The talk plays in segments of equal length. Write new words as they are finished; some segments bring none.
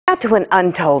Now to an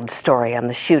untold story on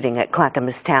the shooting at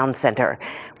Clackamas Town Center.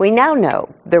 We now know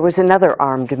there was another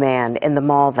armed man in the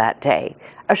mall that day,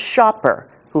 a shopper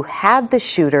who had the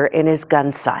shooter in his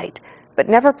gun sight, but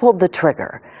never pulled the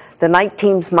trigger. The night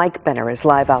team's Mike Benner is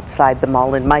live outside the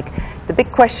mall. And Mike, the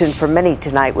big question for many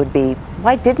tonight would be,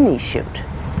 why didn't he shoot?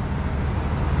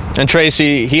 And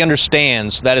Tracy, he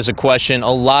understands that is a question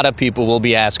a lot of people will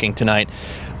be asking tonight.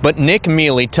 But Nick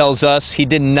Mealy tells us he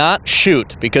did not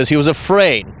shoot because he was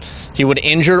afraid he would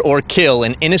injure or kill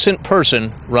an innocent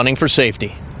person running for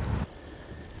safety.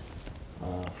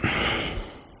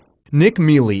 Nick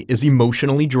Mealy is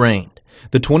emotionally drained.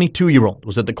 The 22-year-old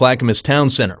was at the Clackamas Town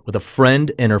Center with a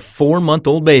friend and her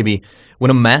 4-month-old baby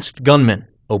when a masked gunman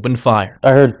opened fire.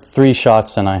 I heard 3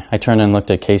 shots and I turned and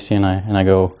looked at Casey and I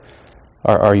go,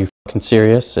 are you fucking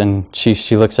serious? And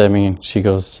she looks at me and she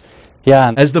goes,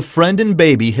 yeah. As the friend and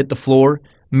baby hit the floor,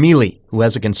 Mealy, who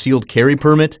has a concealed carry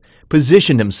permit,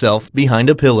 positioned himself behind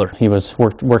a pillar. He was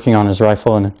working on his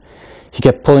rifle and he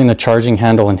kept pulling the charging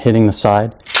handle and hitting the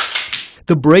side.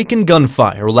 The break in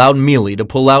gunfire allowed Mealy to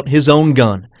pull out his own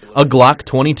gun, a Glock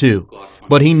 22,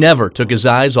 but he never took his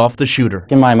eyes off the shooter.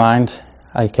 In my mind,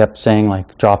 I kept saying,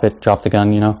 like, drop it, drop the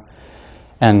gun, you know.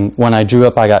 And when I drew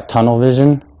up, I got tunnel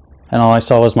vision, and all I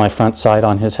saw was my front sight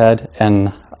on his head,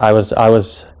 and I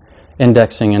was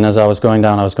indexing, and as I was going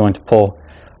down, I was going to pull.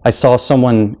 I saw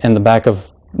someone in the back of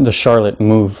the Charlotte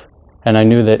move, and I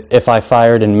knew that if I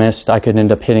fired and missed, I could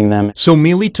end up hitting them. So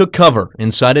Mealy took cover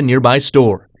inside a nearby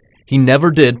store. He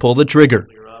never did pull the trigger,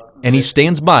 and he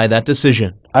stands by that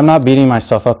decision. I'm not beating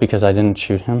myself up because I didn't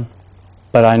shoot him,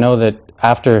 but I know that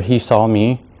after he saw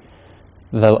me,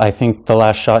 I think the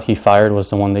last shot he fired was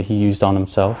the one that he used on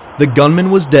himself. The gunman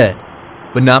was dead,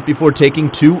 but not before taking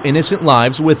 2 innocent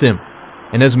lives with him,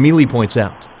 and as Mealy points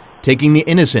out, taking the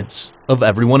innocence of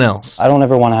everyone else. I don't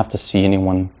ever want to have to see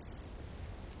anyone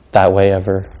that way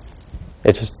ever.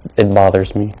 It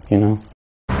bothers me, you know.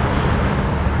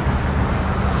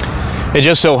 It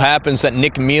just so happens that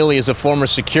Nick Mealy is a former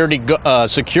security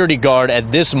guard at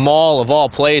this mall of all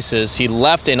places. He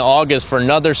left in August for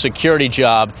another security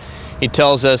job. He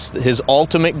tells us his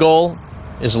ultimate goal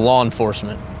is law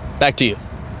enforcement. Back to you.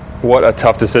 What a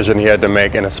tough decision he had to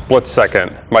make in a split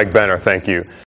second. Mike Benner, thank you.